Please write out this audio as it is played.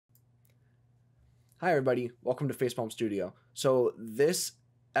Hi everybody, welcome to Facepalm Studio. So this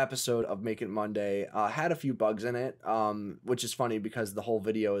episode of Make It Monday had a few bugs in it, which is funny because the whole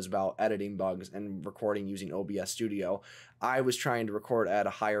video is about editing bugs and recording using OBS Studio. I was trying to record at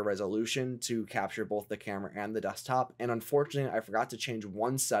a higher resolution to capture both the camera and the desktop, and unfortunately I forgot to change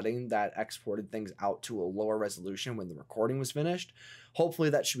one setting that exported things out to a lower resolution when the recording was finished. Hopefully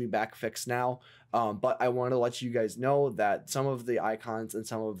that should be back fixed now, but I want to let you guys know that some of the icons and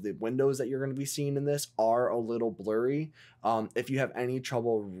some of the windows that you're going to be seeing in this are a little blurry. If you have any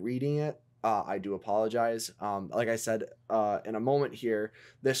trouble reading it, I do apologize. Like I said, in a moment here,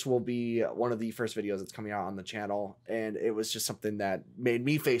 this will be one of the first videos that's coming out on the channel, and it was just something that made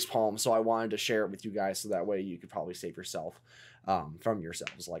me facepalm, so I wanted to share it with you guys so that way you could probably save yourself from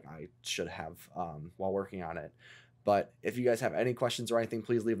yourselves like I should have while working on it. But if you guys have any questions or anything,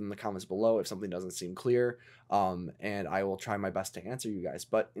 please leave them in the comments below if something doesn't seem clear, and I will try my best to answer you guys.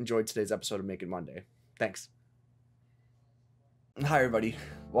 But enjoy today's episode of Make It Monday. Thanks. Hi everybody,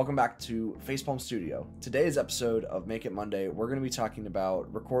 welcome back to Facepalm Studio. Today's episode of Make It Monday, we're going to be talking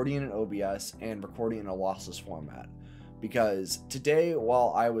about recording in OBS and recording in a lossless format. Because today,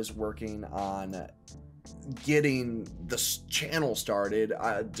 while I was working on getting the channel started,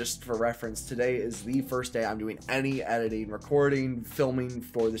 just for reference, today is the first day I'm doing any editing, recording, filming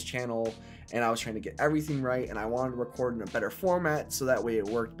for this channel, and I was trying to get everything right, and I wanted to record in a better format so that way it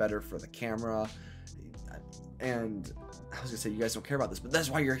worked better for the camera. And I was gonna say, you guys don't care about this, but that's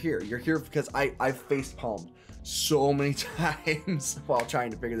why you're here. You're here because I've face palmed so many times while trying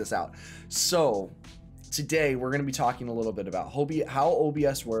to figure this out. So today we're gonna be talking a little bit about how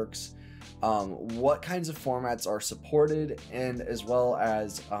OBS works, what kinds of formats are supported, and as well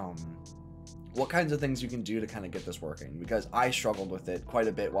as what kinds of things you can do to kind of get this working, because I struggled with it quite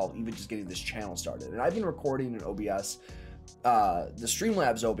a bit while even just getting this channel started. And I've been recording in OBS, the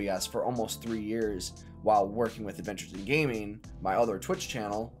StreamLabs OBS, for almost 3 years while working with Adventures in Gaming, my other Twitch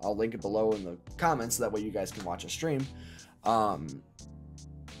channel. I'll link it below in the comments so that way you guys can watch a stream.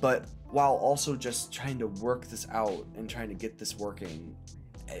 But while also just trying to work this out and trying to get this working,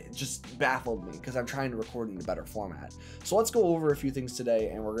 it just baffled me because I'm trying to record in a better format. So let's go over a few things today,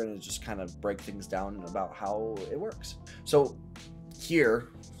 and we're going to just kind of break things down about how it works. So here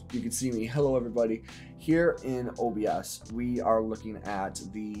you can see me. Hello everybody. Here in OBS, we are looking at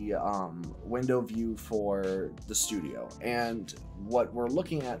the window view for the studio, and what we're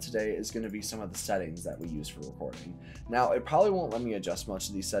looking at today is going to be some of the settings that we use for recording. Now, it probably won't let me adjust much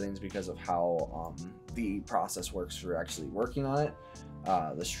of these settings because of how the process works for actually working on it,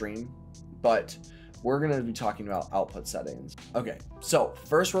 the stream, but we're going to be talking about output settings. Okay, so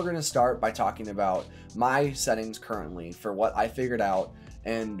first we're going to start by talking about my settings currently for what I figured out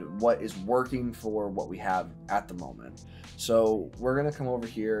and what is working for what we have at the moment. So we're gonna come over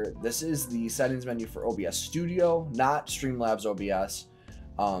here. This is the settings menu for OBS Studio, not StreamLabs OBS.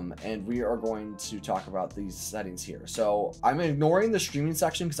 And we are going to talk about these settings here. So I'm ignoring the streaming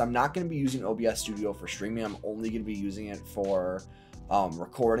section because I'm not gonna be using OBS Studio for streaming. I'm only gonna be using it for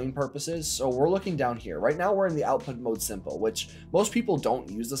recording purposes. So we're looking down here. Right now we're in the output mode simple, which most people don't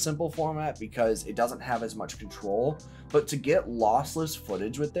use the simple format because it doesn't have as much control. But to get lossless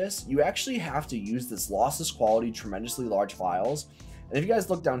footage with this, you actually have to use this lossless quality, tremendously large files. And if you guys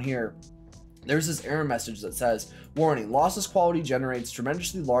look down here, there's this error message that says, warning, lossless quality generates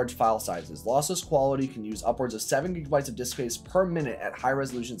tremendously large file sizes. Lossless quality can use upwards of 7 GB of disk space per minute at high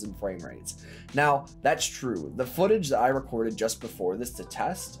resolutions and frame rates. Now, that's true. The footage that I recorded just before this to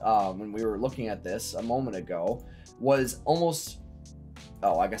test, when we were looking at this a moment ago, was almost,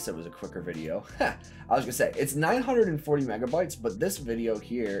 oh, I guess it was a quicker video. I was gonna say, it's 940 megabytes, but this video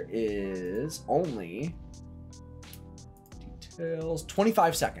here is only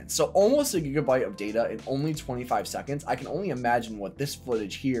 25 seconds. So almost a gigabyte of data in only 25 seconds. I can only imagine what this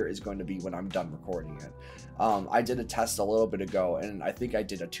footage here is going to be when I'm done recording it. I did a test a little bit ago, and I think I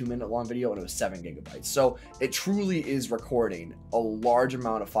did a 2-minute long video, and it was 7 gigabytes. So it truly is recording a large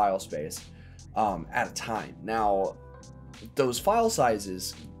amount of file space at a time. Now, those file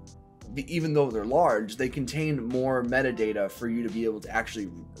sizes, even though they're large, they contain more metadata for you to be able to actually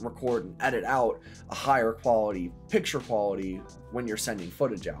record and edit out a higher quality picture quality when you're sending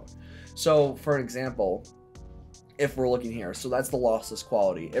footage out. So for an example, if we're looking here, so that's the lossless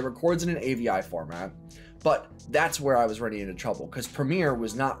quality. It records in an AVI format, but that's where I was running into trouble because Premiere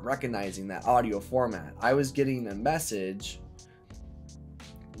was not recognizing that audio format. I was getting a message,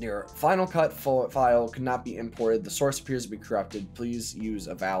 your Final Cut file cannot be imported. The source appears to be corrupted. Please use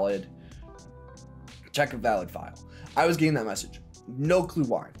a valid, check a valid file. I was getting that message. No clue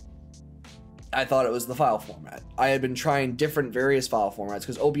why. I thought it was the file format. I had been trying different various file formats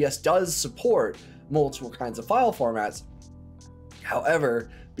because OBS does support multiple kinds of file formats. However,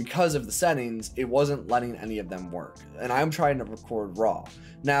 because of the settings, it wasn't letting any of them work. And I'm trying to record RAW.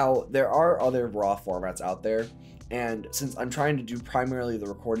 Now, there are other RAW formats out there. And since I'm trying to do primarily the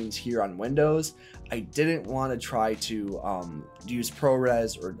recordings here on Windows, I didn't want to try to use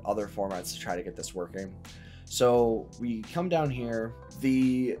ProRes or other formats to try to get this working. So we come down here.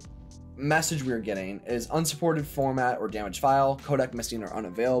 The message we're getting is unsupported format or damaged file, codec missing or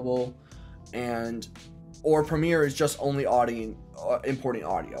unavailable, or Premiere is just only importing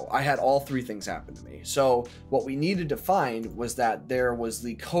audio. I had all three things happen to me. So what we needed to find was that there was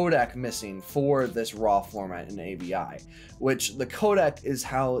the codec missing for this RAW format in AVI, which the codec is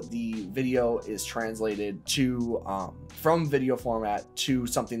how the video is translated to from video format to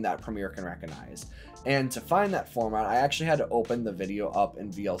something that Premiere can recognize. And to find that format, I actually had to open the video up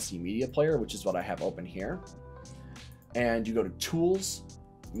in VLC Media Player, which is what I have open here. And you go to Tools,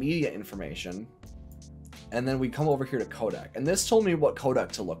 Media Information, and then we come over here to codec, and this told me what codec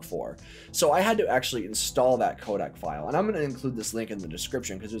to look for. So I had to actually install that codec file, and I'm going to include this link in the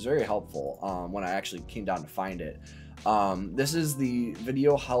description because it was very helpful when I actually came down to find it. This is the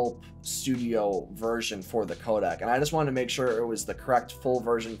Video Help Studio version for the codec, and I just wanted to make sure it was the correct full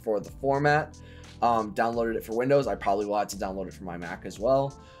version for the format. Downloaded it for Windows. I probably will have to download it for my Mac as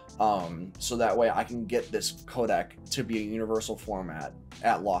well. So that way I can get this codec to be a universal format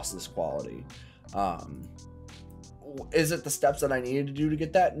at lossless quality. Is it the steps that I needed to do to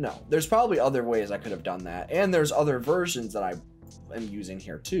get that? No. There's probably other ways I could have done that, and there's other versions that I am using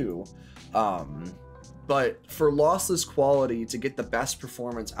here too. But for lossless quality, to get the best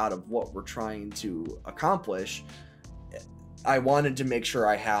performance out of what we're trying to accomplish, I wanted to make sure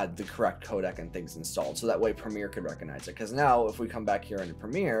I had the correct codec and things installed, so that way Premiere could recognize it. Because now if we come back here into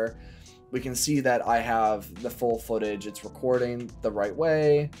Premiere, we can see that I have the full footage. It's recording the right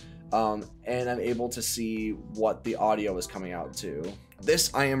way. And I'm able to see what the audio is coming out to.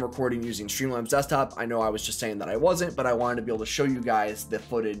 This I am recording using StreamLabs Desktop. I know I was just saying that I wasn't, but I wanted to be able to show you guys the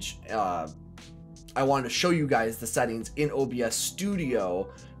footage. I wanted to show you guys the settings in OBS Studio,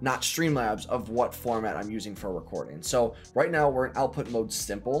 not StreamLabs, of what format I'm using for recording. So right now we're in output mode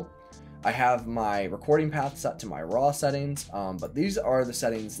simple. I have my recording path set to my RAW settings, but these are the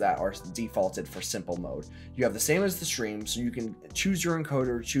settings that are defaulted for simple mode. You have the same as the stream, so you can choose your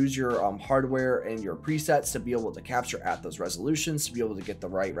encoder, choose your hardware and your presets to be able to capture at those resolutions, to be able to get the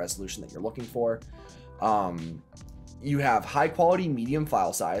right resolution that you're looking for. You have high quality medium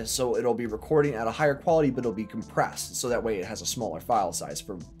file size, so it'll be recording at a higher quality, but it'll be compressed, so that way it has a smaller file size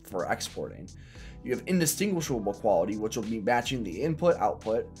for exporting. You have indistinguishable quality, which will be matching the input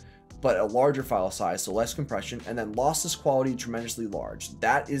output, but a larger file size, so less compression, and then lossless quality, tremendously large.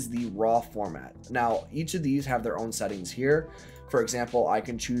 That is the RAW format. Now, each of these have their own settings here. For example, I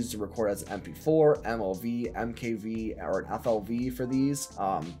can choose to record as an MP4, MOV, MKV, or an FLV for these.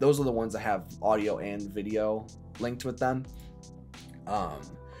 Those are the ones that have audio and video linked with them.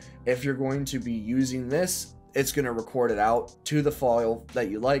 If you're going to be using this, it's going to record it out to the file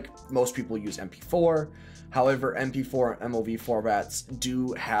that you like. Most people use MP4. However, MP4 and MOV formats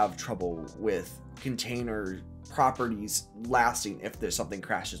do have trouble with container properties lasting if there's something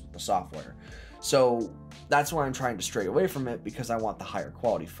crashes with the software. So that's why I'm trying to stray away from it, because I want the higher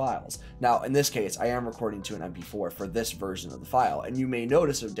quality files. Now, in this case, I am recording to an MP4 for this version of the file, and you may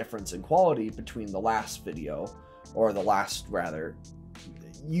notice a difference in quality between the last video, or the last rather.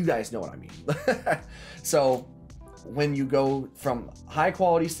 You guys know what I mean. So when you go from high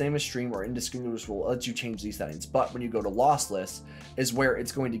quality, same as stream, or indistinguishable, it lets you change these settings. But when you go to lossless is where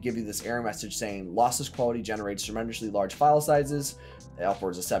it's going to give you this error message saying lossless quality generates tremendously large file sizes,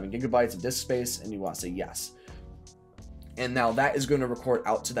 upwards of 7 GB of disk space, and you want to say yes. And now that is going to record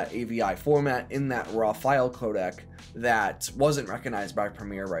out to that AVI format in that raw file codec that wasn't recognized by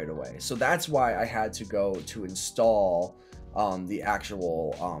Premiere right away. So that's why I had to go to install the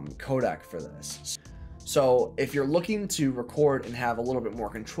actual codec for this. So if you're looking to record and have a little bit more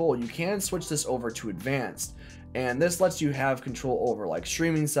control, you can switch this over to advanced, and this lets you have control over like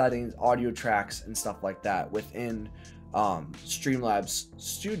streaming settings, audio tracks, and stuff like that within StreamLabs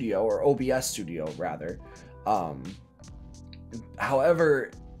Studio, or OBS Studio rather.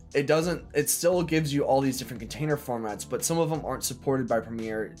 However, it still gives you all these different container formats, but some of them aren't supported by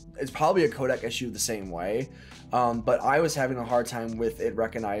Premiere. It's probably a codec issue the same way, but I was having a hard time with it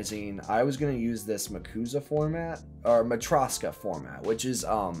recognizing. I was going to use this Matroska format, which is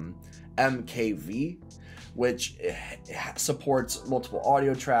MKV, which supports multiple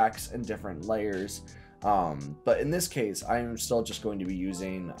audio tracks and different layers. But in this case, I'm still just going to be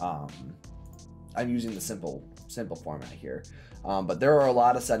using I'm using the simple simple format here. But there are a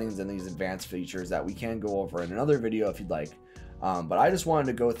lot of settings in these advanced features that we can go over in another video if you'd like. But I just wanted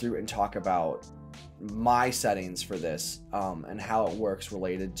to go through and talk about my settings for this and how it works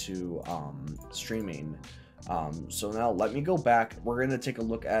related to streaming. So now let me go back. We're going to take a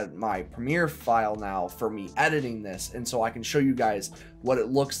look at my Premiere file now for me editing this, and so I can show you guys what it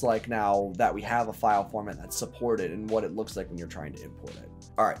looks like now that we have a file format that's supported and what it looks like when you're trying to import it.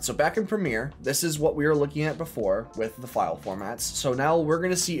 All right, so back in Premiere, this is what we were looking at before with the file formats. So now we're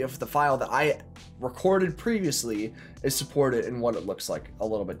going to see if the file that I recorded previously is supported and what it looks like a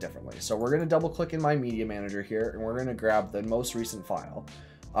little bit differently. So we're going to double click in my media manager here, and we're going to grab the most recent file.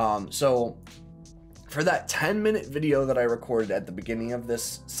 So for that 10-minute video that I recorded at the beginning of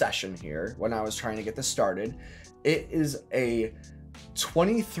this session here, when I was trying to get this started, it is a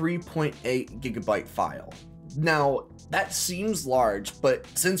 23.8 gigabyte file. Now, that seems large, but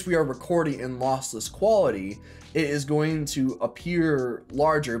since we are recording in lossless quality, it is going to appear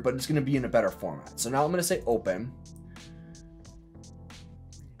larger, but it's going to be in a better format. So now I'm going to say open,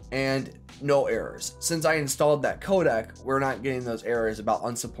 and no errors. Since I installed that codec, we're not getting those errors about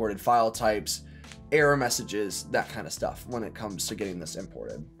unsupported file types, error messages, that kind of stuff when it comes to getting this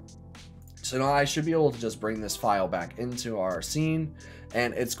imported. So now I should be able to just bring this file back into our scene,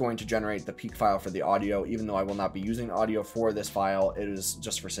 and it's going to generate the peak file for the audio. Even though I will not be using audio for this file, it is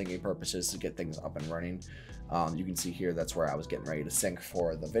just for syncing purposes to get things up and running. You can see here, that's where I was getting ready to sync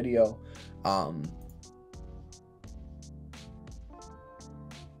for the video.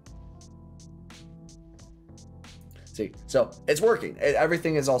 See, so it's working.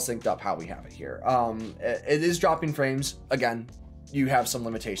 Everything is all synced up how we have it here. It is dropping frames. Again, you have some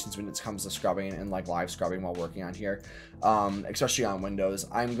limitations when it comes to scrubbing and like live scrubbing while working on here, especially on Windows.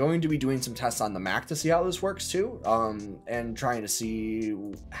 I'm going to be doing some tests on the Mac to see how this works too, and trying to see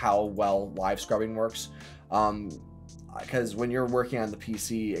how well live scrubbing works. Because when you're working on the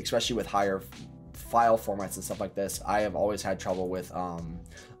PC, especially with higher file formats and stuff like this, I have always had trouble with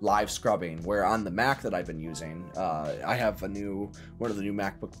live scrubbing, where on the Mac that I've been using, I have one of the new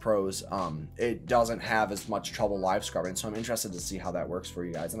MacBook Pros, it doesn't have as much trouble live scrubbing, so I'm interested to see how that works for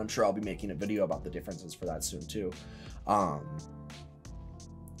you guys, and I'm sure I'll be making a video about the differences for that soon too.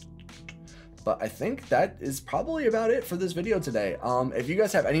 But I think that is probably about it for this video today. If you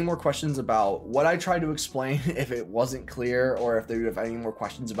guys have any more questions about what I tried to explain, if it wasn't clear, or if you have any more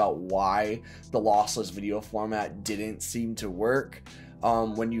questions about why the lossless video format didn't seem to work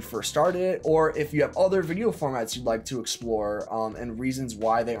when you first started it, or if you have other video formats you'd like to explore and reasons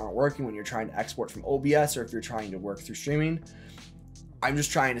why they aren't working when you're trying to export from OBS, or if you're trying to work through streaming, I'm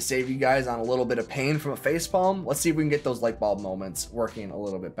just trying to save you guys on a little bit of pain from a facepalm. Let's see if we can get those light bulb moments working a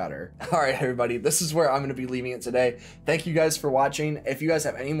little bit better. All right, everybody, this is where I'm going to be leaving it today. Thank you guys for watching. If you guys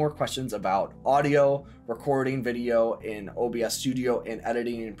have any more questions about audio, recording video in OBS Studio, and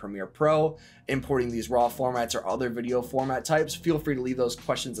editing in PremierPro, importing these raw formats or other video format types, feel free to leave those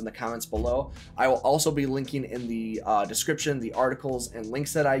questions in the comments below. I will also be linking in the description the articles and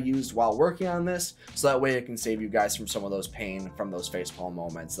links that I used while working on this, so that way it can save you guys from some of those pain from those facepalm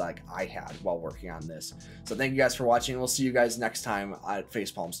moments like I had while working on this. So thank you guys for watching. We'll see you guys next time at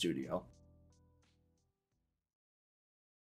Facepalm Studio.